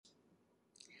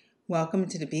Welcome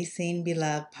to the Be Seen, Be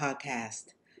Loved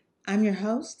podcast. I'm your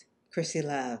host, Chrissy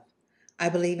Love. I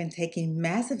believe in taking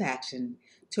massive action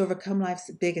to overcome life's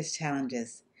biggest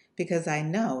challenges because I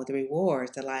know the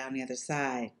rewards that lie on the other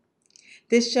side.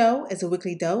 This show is a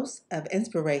weekly dose of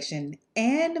inspiration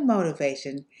and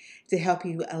motivation to help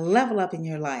you level up in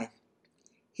your life.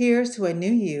 Here's to a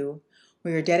new you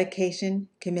where your dedication,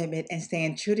 commitment, and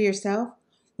staying true to yourself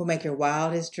will make your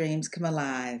wildest dreams come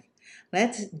alive.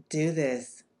 Let's do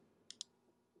this.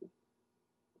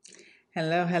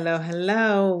 Hello, hello,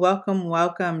 hello.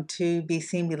 Welcome to Be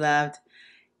Seen, Be Loved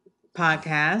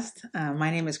podcast. My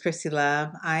name is Christy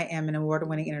Love. I am an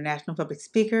award-winning international public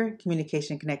speaker,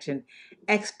 communication connection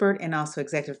expert, and also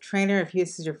executive trainer. If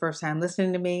this is your first time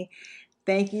listening to me,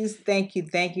 thank you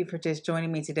for just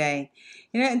joining me today.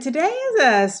 And today is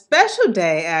a special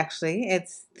day, actually.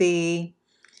 It's the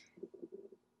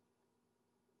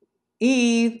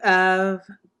eve of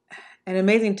an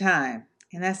amazing time,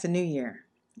 and that's the new year.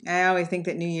 I always think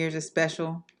that New Year's is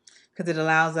special because it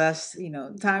allows us,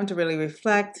 time to really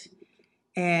reflect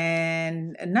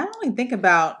and not only think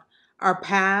about our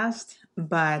past,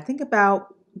 but think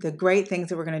about the great things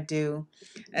that we're going to do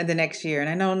in the next year. And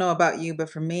I don't know about you,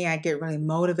 but for me, I get really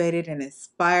motivated and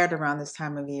inspired around this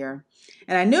time of year.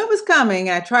 And I knew it was coming,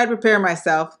 and I tried to prepare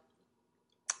myself.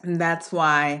 And that's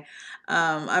why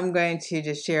I'm going to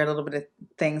just share a little bit of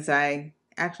things I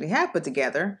actually have put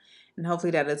together. And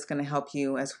hopefully that is going to help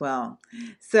you as well.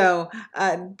 So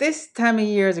this time of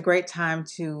year is a great time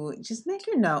to just make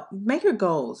your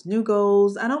goals, new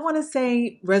goals. I don't want to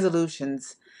say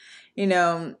resolutions.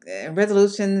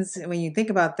 Resolutions, when you think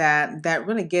about that, that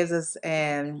really gives us,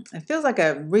 and it feels like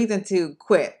a reason to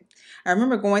quit. I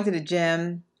remember going to the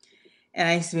gym, and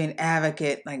I used to be an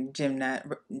advocate, like gym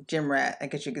rat, I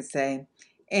guess you could say.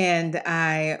 And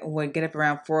I would get up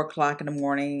around 4 o'clock in the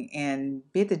morning and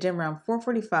be at the gym around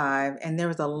 4:45, and there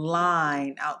was a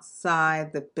line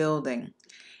outside the building.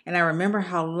 And I remember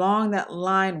how long that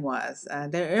line was.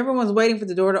 Everyone was waiting for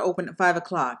the door to open at 5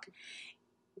 o'clock.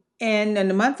 And in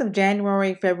the months of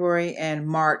January, February, and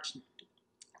March,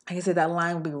 like I said, that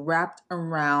line will be wrapped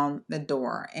around the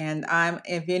door. And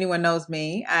if anyone knows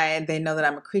me, they know that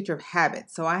I'm a creature of habit.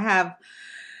 So I have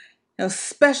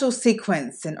special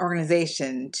sequence and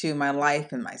organization to my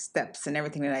life and my steps and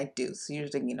everything that I do. So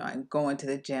usually, I go into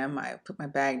the gym, I put my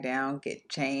bag down, get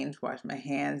changed, wash my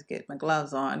hands, get my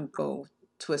gloves on, go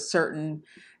to a certain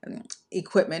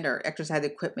equipment or exercise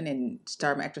equipment and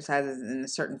start my exercises in a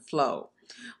certain flow.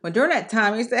 Well, during that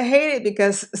time, I used to hate it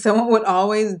because someone would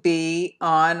always be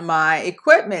on my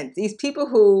equipment. These people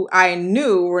who I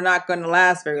knew were not going to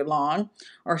last very long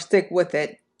or stick with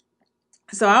it.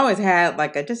 So I always had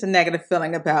just a negative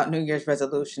feeling about New Year's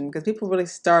resolution because people really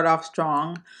start off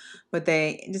strong, but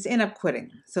they just end up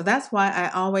quitting. So that's why I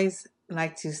always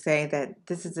like to say that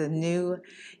this is a new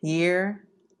year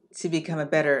to become a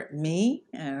better me,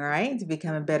 all right, to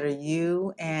become a better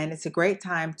you. And it's a great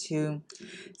time to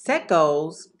set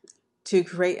goals to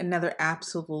create another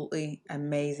absolutely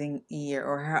amazing year,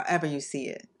 or however you see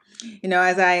it.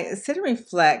 As I sit and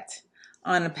reflect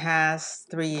on the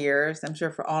past 3 years, I'm sure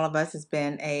for all of us, it's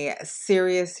been a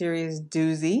serious, serious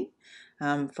doozy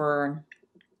for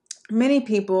many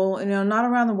people, not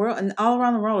around the world and all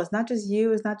around the world. It's not just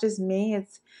you, it's not just me,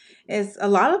 it's a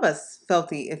lot of us felt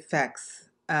the effects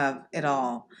of it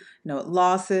all.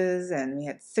 Losses, and we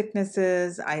had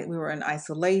sicknesses. We were in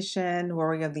isolation,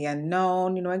 worry of the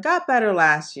unknown. It got better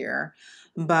last year,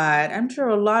 but I'm sure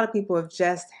a lot of people have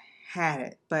just had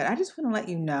it. But I just want to let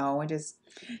you know and just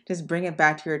bring it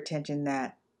back to your attention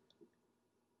that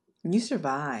you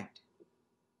survived.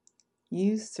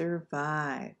 You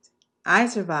survived. I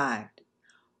survived.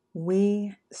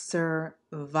 We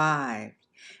survived.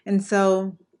 And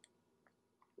so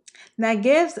that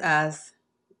gives us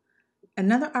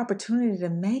another opportunity to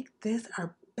make this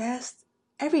our best,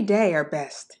 every day our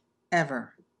best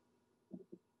ever.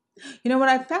 What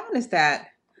I found is that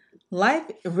life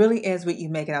really is what you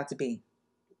make it out to be.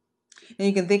 And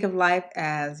you can think of life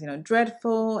as,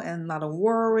 dreadful and a lot of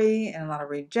worry and a lot of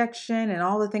rejection and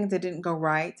all the things that didn't go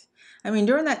right. I mean,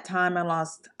 during that time, I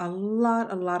lost a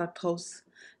lot of close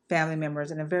family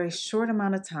members in a very short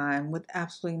amount of time with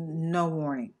absolutely no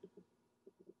warning.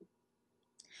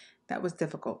 That was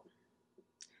difficult.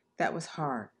 That was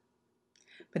hard.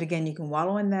 But again, you can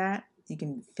wallow in that. You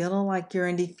can feel like you're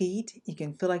in defeat. You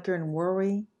can feel like you're in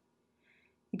worry.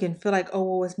 You can feel like, oh,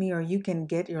 woe is me, or you can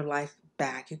get your life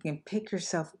back. You can pick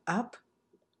yourself up.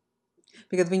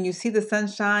 Because when you see the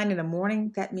sunshine in the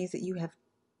morning, that means that you have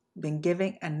been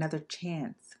given another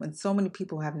chance when so many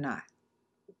people have not.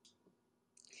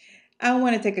 I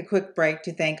want to take a quick break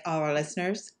to thank all our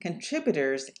listeners,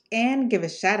 contributors, and give a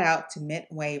shout out to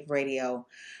Midwave Radio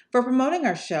for promoting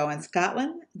our show in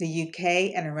Scotland, the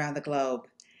UK, and around the globe.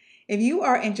 If you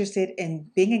are interested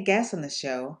in being a guest on the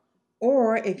show,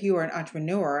 or if you are an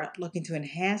entrepreneur looking to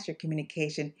enhance your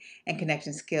communication and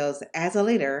connection skills as a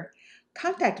leader,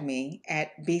 contact me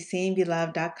at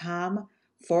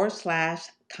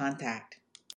bseenbelove.com/contact.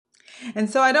 And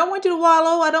so I don't want you to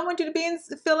wallow. I don't want you to be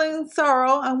feeling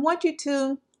sorrow. I want you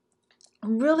to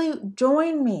really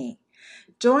join me.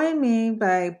 Join me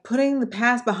by putting the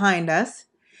past behind us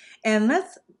and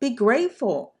let's be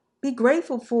grateful. Be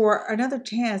grateful for another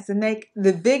chance to make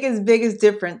the biggest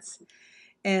difference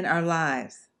in our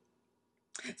lives.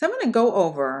 So I'm going to go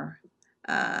over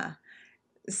uh,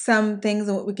 some things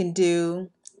and what we can do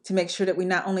to make sure that we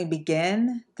not only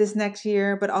begin this next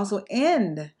year, but also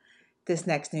end this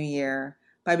next new year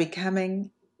by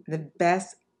becoming the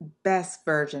best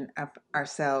version of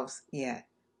ourselves yet.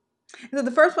 So the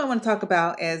first one I want to talk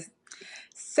about is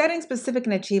setting specific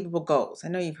and achievable goals. I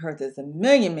know you've heard this a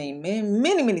many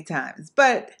times,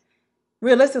 but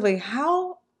realistically,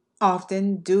 how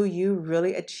often do you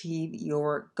really achieve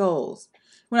your goals?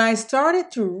 When I started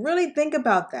to really think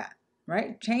about that,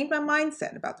 right, change my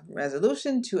mindset about the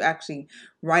resolution to actually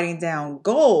writing down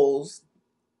goals,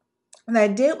 what I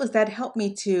did was that helped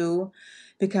me to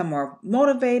become more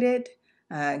motivated,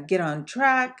 get on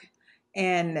track,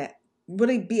 and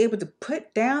really be able to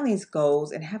put down these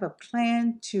goals and have a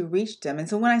plan to reach them. And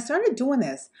so when I started doing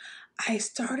this, I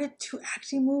started to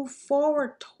actually move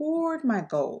forward toward my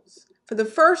goals for the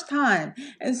first time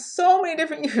in so many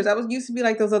different years. I was used to be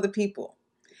like those other people.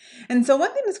 And so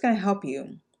one thing that's going to help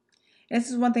you, and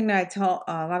this is one thing that I tell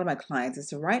a lot of my clients, is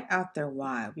to write out their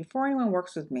why. Before anyone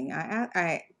works with me,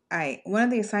 one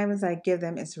of the assignments I give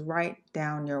them is to write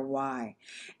down your why.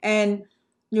 And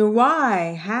your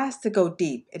why has to go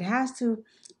deep. It has to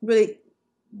really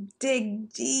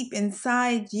dig deep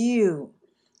inside you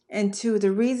into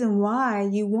the reason why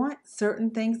you want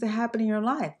certain things to happen in your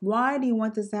life. Why do you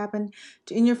want this to happen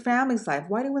in your family's life?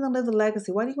 Why do you want to live the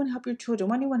legacy? Why do you want to help your children?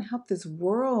 Why do you want to help this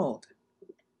world?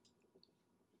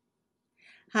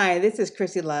 Hi, this is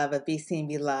Chrissy Love of Be Seen,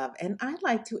 Be Loved, and I'd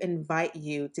like to invite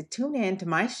you to tune in to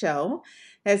my show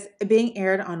that's being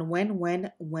aired on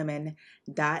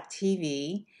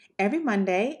WinWinWomen.tv every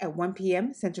Monday at 1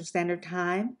 p.m. Central Standard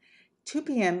Time, 2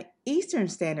 p.m. Eastern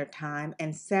Standard Time,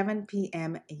 and 7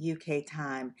 p.m. UK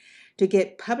time to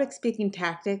get public speaking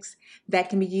tactics that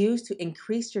can be used to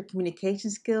increase your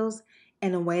communication skills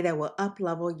in a way that will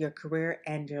up-level your career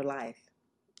and your life.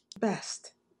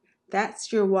 Best.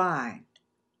 That's your why.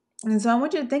 And so I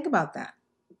want you to think about that.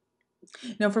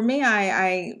 For me,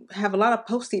 I have a lot of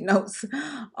Post-it notes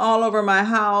all over my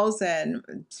house and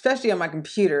especially on my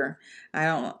computer. I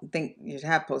don't think you should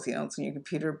have Post-it notes on your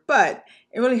computer, but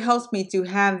it really helps me to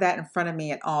have that in front of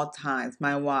me at all times,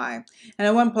 my why.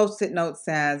 And one Post-it note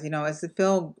says, it's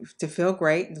to feel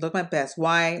great, to look my best.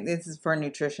 Why? This is for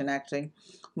nutrition, actually.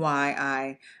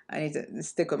 Why I need to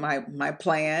stick with my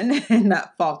plan and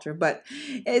not falter. But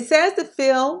it says to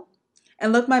feel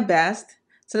and look my best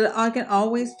so that I can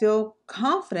always feel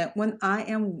confident when I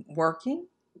am working,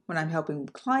 when I'm helping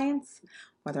clients,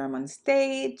 whether I'm on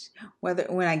stage, whether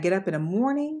when I get up in the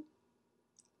morning,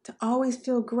 to always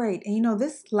feel great. And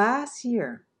this last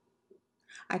year,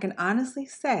 I can honestly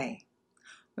say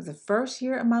was the first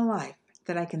year of my life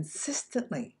that I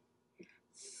consistently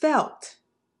felt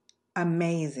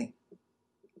amazing.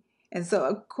 And so,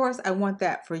 of course, I want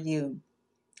that for you.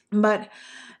 But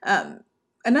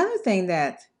another thing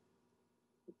that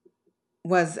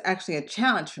was actually a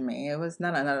challenge for me. It was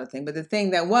not another thing, but the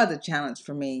thing that was a challenge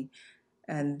for me,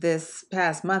 and this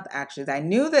past month actually, I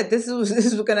knew that this was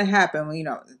going to happen.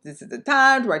 This is the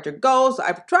time to write your goals. So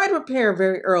I tried to prepare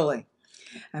very early.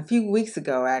 A few weeks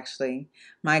ago, actually,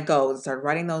 my goals, started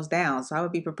writing those down, so I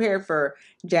would be prepared for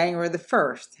January the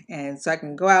 1st, and so I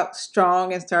can go out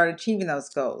strong and start achieving those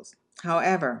goals.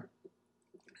 However,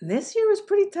 this year was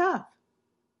pretty tough.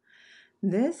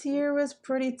 This year was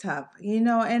pretty tough,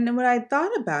 and when I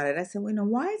thought about it, I said,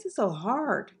 why is it so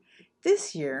hard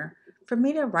this year for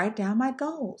me to write down my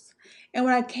goals? And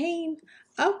what I came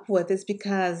up with is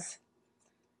because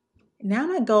now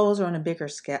my goals are on a bigger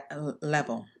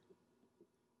level.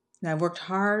 And I worked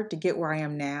hard to get where I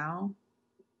am now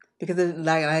because,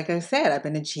 like I said, I've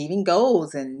been achieving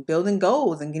goals and building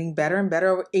goals and getting better and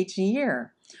better each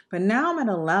year. But now I'm at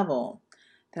a level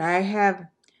that I have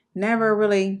never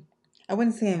really, I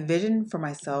wouldn't say envisioned for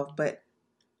myself, but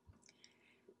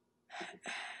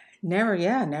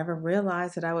never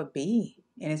realized that I would be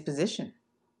in his position.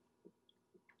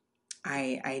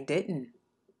 I didn't.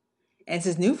 And it's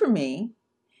just new for me.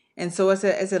 And so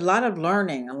it's a lot of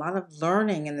learning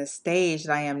in the stage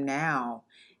that I am now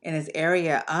in this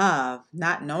area of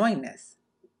not knowingness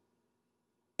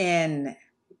and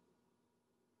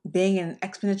being in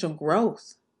exponential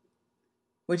growth,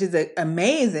 which is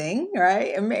amazing,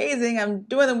 right? Amazing. I'm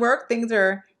doing the work. Things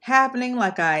are happening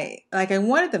like I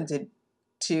wanted them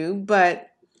to, but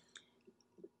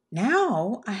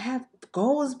now I have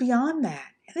goals beyond that.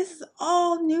 And this is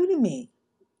all new to me.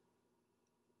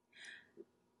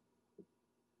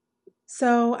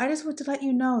 So I just want to let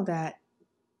you know that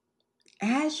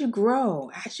as you grow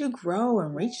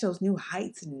and reach those new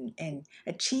heights and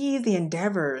achieve the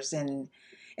endeavors and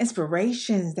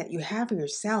inspirations that you have for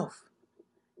yourself,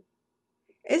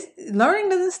 learning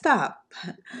doesn't stop.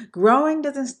 Growing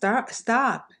doesn't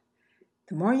stop.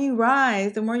 The more you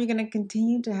rise, the more you're going to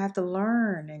continue to have to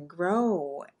learn and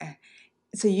grow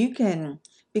so you can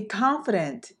be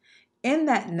confident in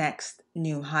that next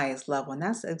new highest level. And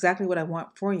that's exactly what I want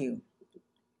for you.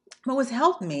 But what's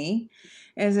helped me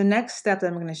is the next step that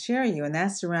I'm going to share you, and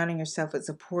that's surrounding yourself with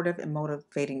supportive and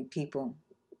motivating people.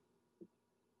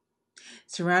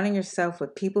 Surrounding yourself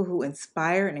with people who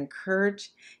inspire and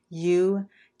encourage you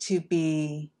to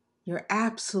be your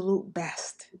absolute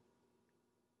best.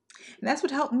 And that's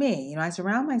what helped me. I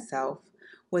surround myself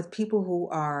with people who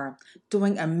are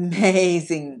doing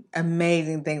amazing,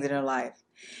 amazing things in their life.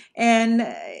 And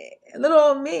little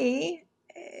old me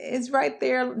is right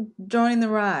there joining the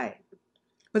ride.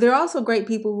 But there are also great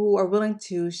people who are willing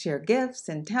to share gifts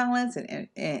and talents and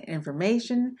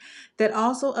information that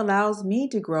also allows me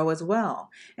to grow as well.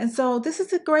 And so this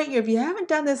is a great year. If you haven't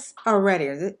done this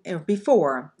already or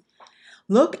before,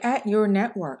 look at your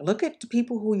network. Look at the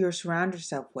people who you surround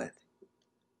yourself with.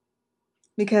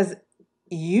 Because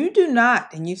you do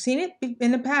not, and you've seen it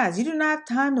in the past, you do not have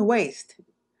time to waste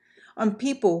on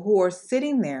people who are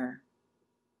sitting there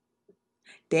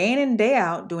day in and day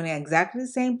out doing exactly the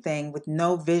same thing with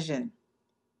no vision,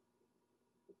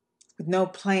 with no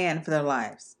plan for their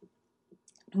lives.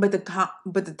 But to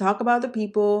talk about the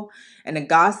people and to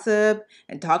gossip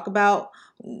and talk about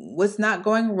what's not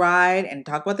going right and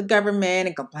talk about the government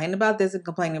and complain about this and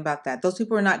complaining about that. Those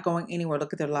people are not going anywhere.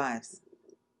 Look at their lives.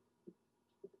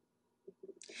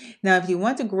 Now, if you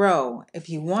want to grow, if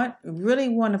you really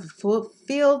want a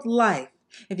fulfilled life,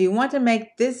 if you want to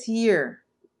make this year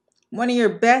one of your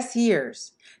best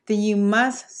years, then you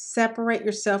must separate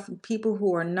yourself from people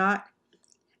who are not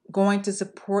going to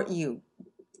support you.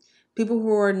 People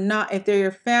who are not, if they're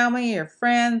your family, your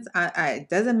friends, it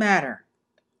doesn't matter.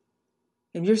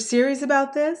 If you're serious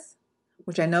about this,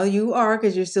 which I know you are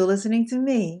because you're still listening to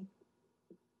me,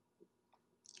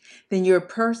 then you're a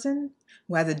person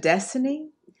who has a destiny,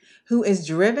 who is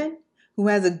driven, who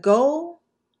has a goal,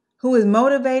 who is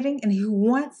motivating, and who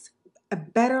wants a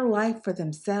better life for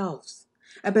themselves,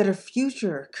 a better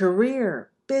future, career,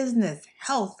 business,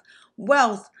 health,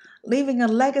 wealth, leaving a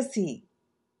legacy,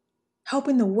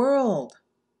 helping the world.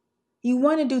 You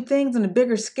want to do things on a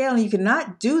bigger scale, and you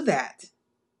cannot do that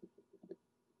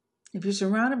if you're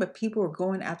surrounded by people who are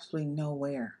going absolutely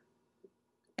nowhere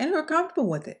and who are comfortable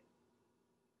with it.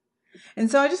 And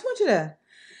so I just want you to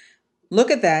look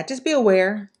at that. Just be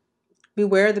aware. Be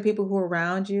aware of the people who are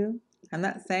around you. I'm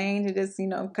not saying to just,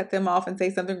 cut them off and say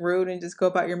something rude and just go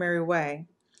about your merry way.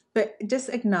 But just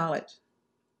acknowledge,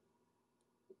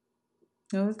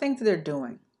 the things that they're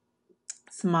doing.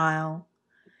 Smile.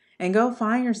 And go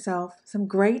find yourself some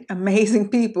great, amazing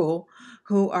people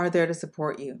who are there to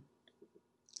support you.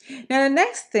 Now, the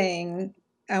next thing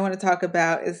I want to talk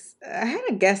about is I had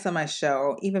a guest on my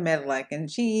show, Eva Medilek,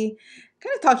 and she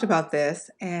kind of talked about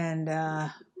this. And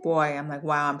boy, I'm like,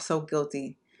 wow, I'm so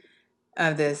guilty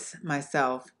of this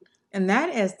myself. And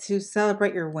that is to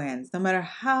celebrate your wins, no matter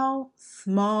how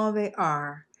small they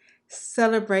are.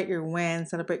 Celebrate your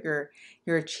wins, celebrate your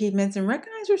achievements, and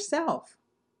recognize yourself.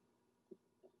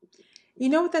 You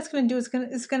know what that's going to do?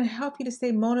 It's going to help you to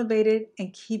stay motivated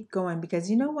and keep going,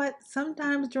 because you know what?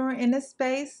 Sometimes in this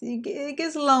space, it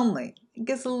gets lonely. It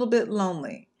gets a little bit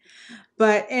lonely,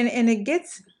 but and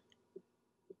it's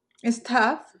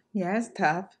tough. Yeah, it's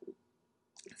tough.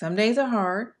 Some days are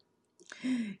hard.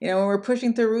 When we're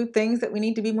pushing through things that we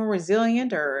need to be more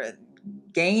resilient or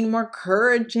gain more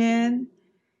courage in.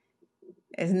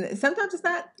 And sometimes it's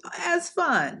not as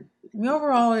fun.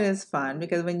 Overall, it is fun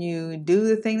because when you do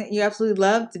the thing that you absolutely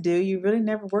love to do, you really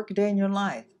never work a day in your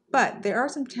life. But there are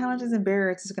some challenges and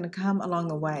barriers that's going to come along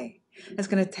the way. That's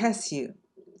going to test you.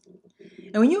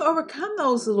 And when you overcome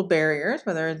those little barriers,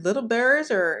 whether it's little barriers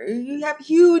or you have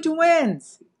huge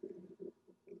wins,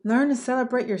 learn to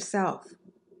celebrate yourself.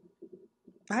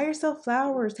 Buy yourself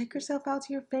flowers. Take yourself out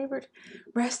to your favorite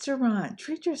restaurant.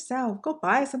 Treat yourself. Go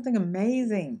buy something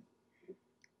amazing.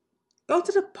 Go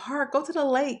to the park. Go to the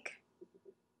lake.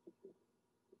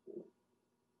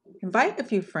 Invite a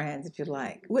few friends if you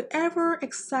like. Whatever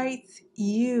excites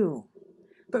you.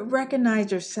 But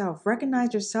recognize yourself.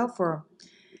 Recognize yourself for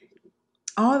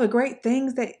all the great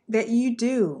things that you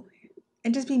do.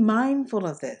 And just be mindful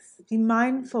of this. Be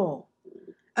mindful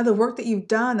of the work that you've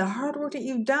done, the hard work that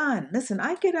you've done. Listen,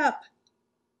 I get up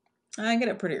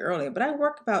pretty early, but I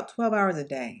work about 12 hours a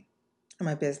day in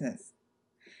my business.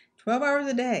 12 hours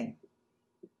a day.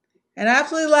 And I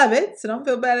absolutely love it. So don't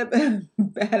feel bad about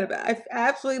it. I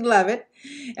absolutely love it.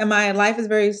 And my life is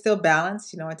very still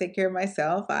balanced. I take care of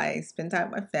myself. I spend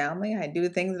time with my family. I do the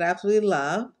things that I absolutely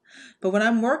love. But when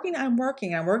I'm working, I'm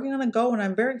working. I'm working on a goal, and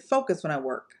I'm very focused when I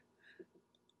work.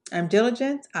 I'm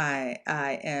diligent. I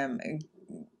am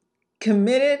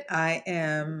committed. I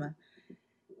am,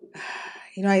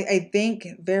 I think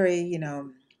very, I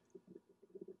don't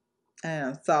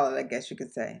know, solid, I guess you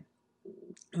could say.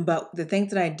 But the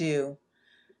things that I do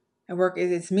at work,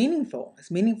 it's meaningful. It's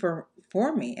meaningful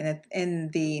for me.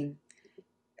 And the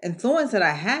influence that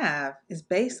I have is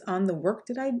based on the work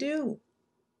that I do.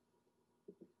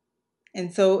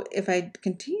 And so if I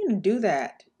continue to do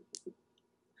that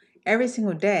every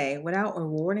single day without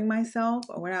rewarding myself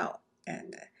or without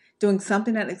doing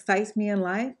something that excites me in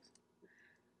life,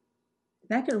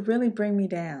 that could really bring me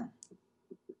down.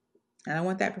 And I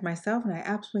want that for myself, and I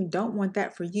absolutely don't want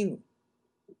that for you.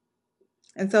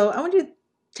 And so I want you to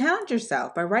challenge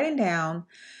yourself by writing down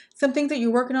some things that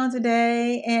you're working on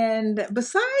today. And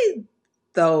beside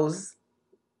those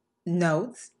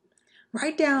notes,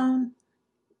 write down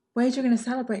ways you're going to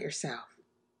celebrate yourself.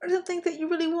 What are some things that you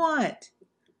really want?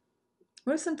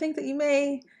 What are some things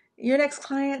that your next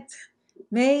client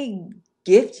may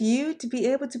gift you to be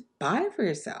able to buy for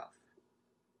yourself?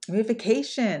 Maybe a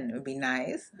vacation would be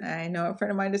nice. I know a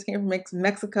friend of mine just came from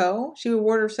Mexico. She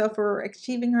rewarded herself for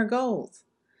achieving her goals.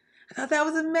 I thought that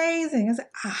was amazing. I was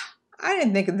like, I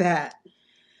didn't think of that.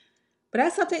 But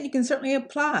that's something you can certainly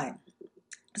apply.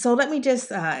 So let me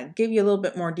just give you a little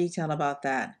bit more detail about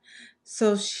that.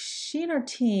 So she and her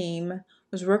team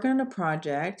was working on a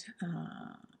project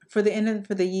for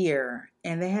the year,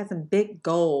 and they had some big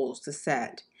goals to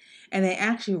set. And they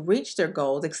actually reached their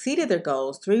goals, exceeded their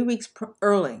goals 3 weeks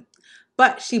early.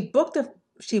 But she booked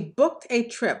a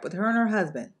trip with her and her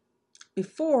husband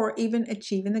before even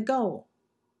achieving the goal.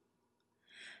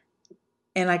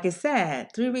 And like I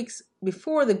said, 3 weeks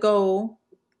before the goal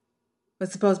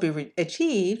was supposed to be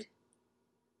achieved,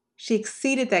 she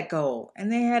exceeded that goal.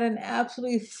 And they had an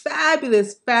absolutely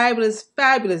fabulous, fabulous,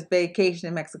 fabulous vacation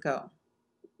in Mexico.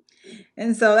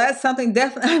 And so that's something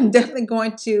I'm definitely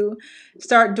going to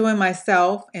start doing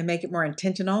myself and make it more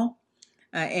intentional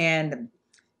and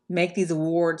make these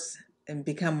awards and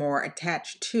become more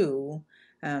attached to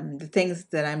the things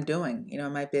that I'm doing,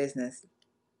 in my business,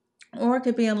 or it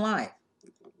could be in life.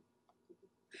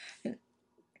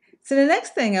 So the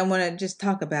next thing I want to just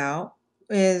talk about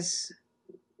is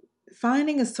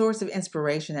finding a source of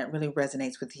inspiration that really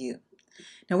resonates with you.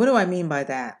 Now, what do I mean by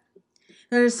that?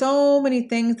 There are so many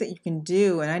things that you can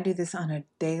do, and I do this on a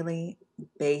daily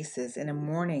basis. In the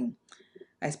morning,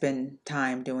 I spend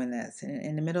time doing this. And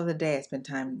in the middle of the day, I spend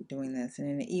time doing this. And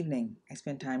in the evening, I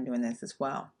spend time doing this as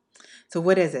well. So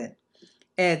what is it?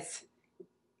 It's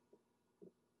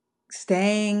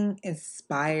staying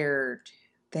inspired,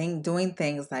 doing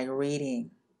things like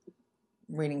reading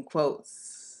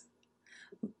quotes,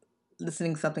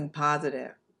 listening to something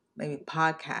positive, maybe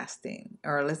podcasting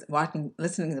or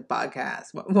listening to podcasts.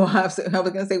 Well, I was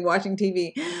going to say watching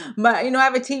TV, but I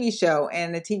have a TV show,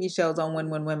 and the TV show is on Win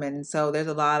Win Women. So there's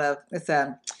it's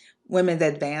a women's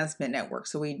advancement network.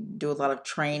 So we do a lot of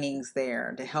trainings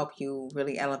there to help you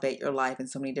really elevate your life in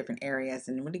so many different areas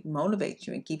and really motivates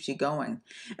you and keeps you going.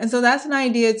 And so that's an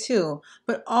idea too,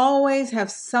 but always have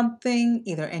something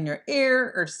either in your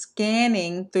ear or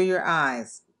scanning through your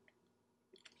eyes.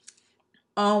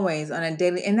 Always on a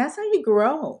daily, and that's how you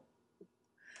grow.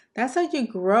 That's how you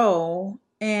grow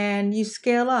and you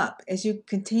scale up as you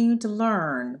continue to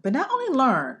learn, but not only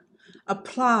learn,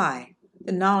 apply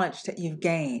the knowledge that you've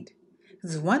gained.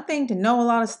 It's one thing to know a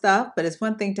lot of stuff, but it's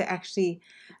one thing to actually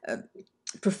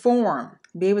perform,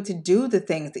 be able to do the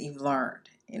things that you've learned.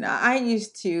 I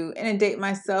used to inundate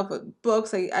myself with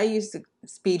books. I used to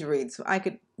speed read, so I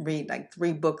could read like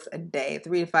 3 books a day,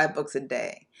 3 to 5 books a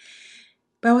day.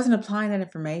 But I wasn't applying that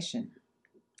information.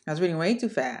 I was reading way too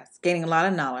fast, gaining a lot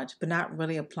of knowledge, but not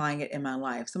really applying it in my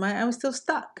life. So I was still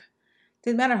stuck.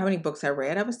 Didn't matter how many books I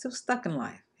read, I was still stuck in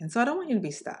life. And so I don't want you to be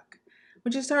stuck.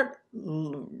 Would you start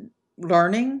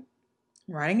learning,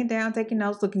 writing it down, taking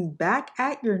notes, looking back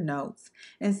at your notes,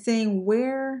 and seeing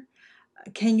where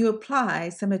can you apply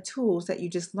some of the tools that you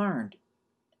just learned.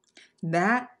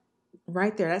 That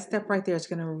right there, that step right there is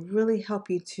going to really help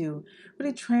you to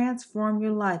really transform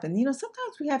your life. And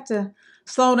sometimes we have to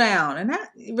slow down, and that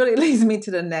really leads me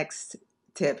to the next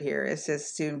tip here. It's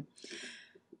just to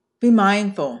be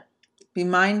mindful. Be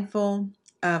mindful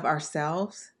of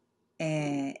ourselves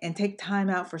and take time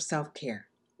out for self-care.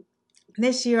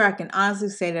 This year, I can honestly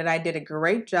say that I did a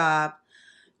great job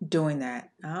doing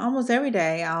that. Almost every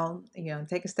day, I'll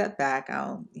take a step back.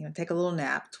 I'll take a little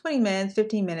nap. 20 minutes,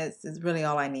 15 minutes is really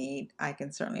all I need. I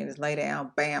can certainly just lay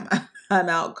down, bam, I'm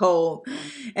out cold,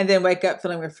 and then wake up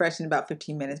feeling refreshed in about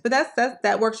 15 minutes. But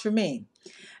that works for me.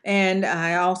 And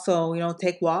I also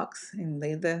take walks and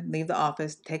leave the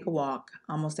office, take a walk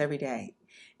almost every day.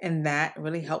 And that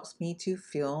really helps me to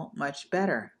feel much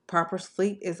better. Proper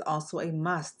sleep is also a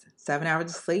must. 7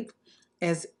 hours of sleep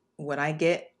is what I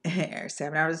get.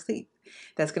 7 hours of sleep.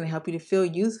 That's going to help you to feel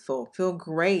youthful, feel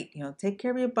great. Take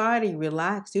care of your body,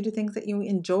 relax, do the things that you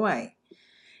enjoy.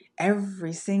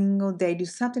 Every single day, do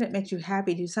something that makes you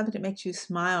happy, do something that makes you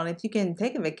smile. And if you can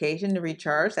take a vacation to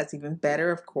recharge, that's even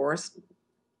better, of course.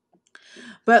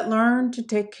 But learn to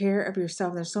take care of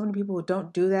yourself. There's so many people who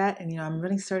don't do that. And, I'm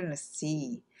really starting to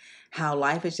see how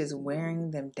life is just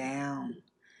wearing them down.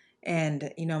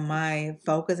 And, my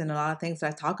focus and a lot of things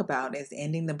that I talk about is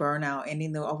ending the burnout,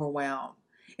 ending the overwhelm,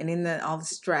 ending all the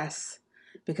stress.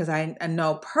 Because I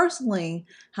know personally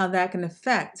how that can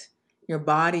affect your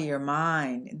body, your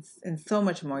mind, and so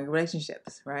much more, your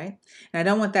relationships, right? And I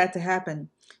don't want that to happen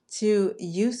to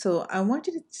you. So I want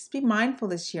you to just be mindful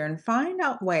this year and find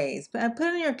out ways. But put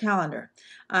it on your calendar.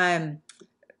 I'm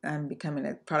becoming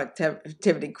a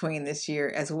productivity queen this year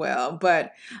as well.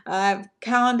 But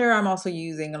calendar, I'm also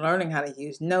learning how to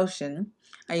use Notion.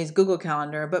 I use Google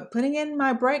Calendar, but putting in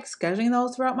my breaks, scheduling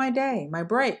those throughout my day, my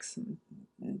breaks,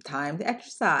 time to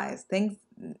exercise, things.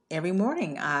 Every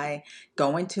morning I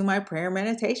go into my prayer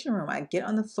meditation room. I get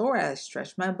on the floor. I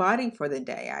stretch my body for the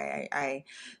day. I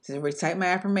recite my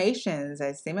affirmations.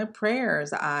 I say my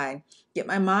prayers. I get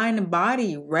my mind and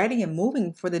body ready and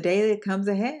moving for the day that comes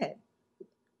ahead.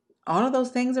 All of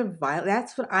those things are vital.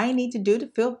 That's what I need to do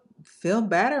to feel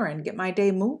better and get my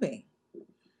day moving.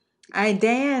 I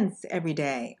dance every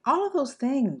day. All of those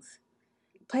things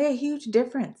play a huge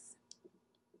difference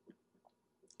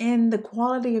in the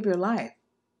quality of your life.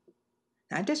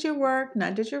 Not just your work,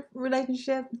 not just your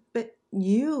relationship, but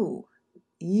you.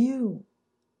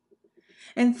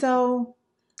 And so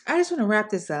I just want to wrap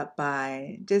this up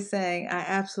by just saying I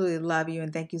absolutely love you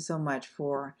and thank you so much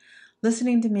for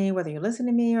listening to me, whether you listen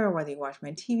to me or whether you watch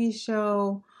my TV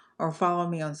show or follow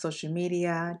me on social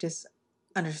media. Just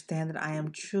understand that I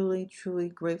am truly, truly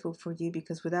grateful for you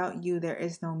because without you, there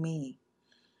is no me.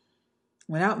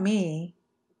 Without me,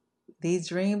 these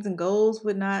dreams and goals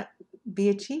would not be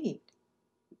achieved.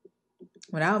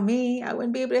 Without me, I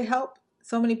wouldn't be able to help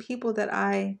so many people that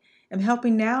I am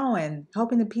helping now and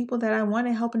helping the people that I want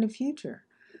to help in the future.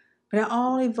 But it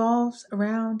all evolves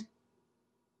around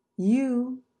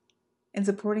you and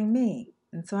supporting me.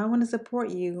 And so I want to support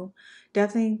you.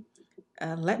 Definitely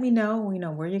let me know,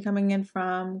 where you're coming in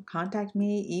from. Contact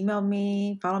me, email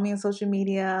me, follow me on social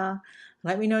media.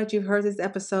 Let me know that you've heard this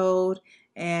episode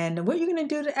and what you're going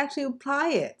to do to actually apply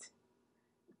it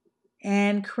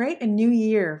and create a new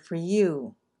year for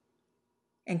you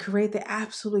and create the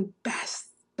absolutely best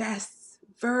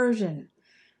version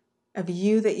of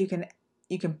you that you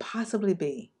can possibly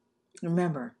be.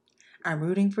 Remember, I'm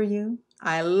rooting for you.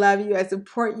 I love you. I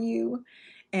support you.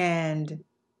 And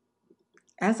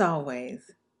as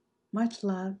always, much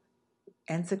love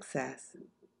and success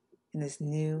in this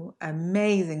new,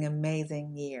 amazing,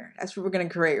 amazing year. That's what we're going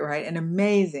to create, right? An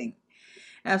amazing,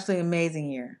 absolutely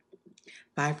amazing year.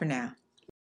 Bye for now.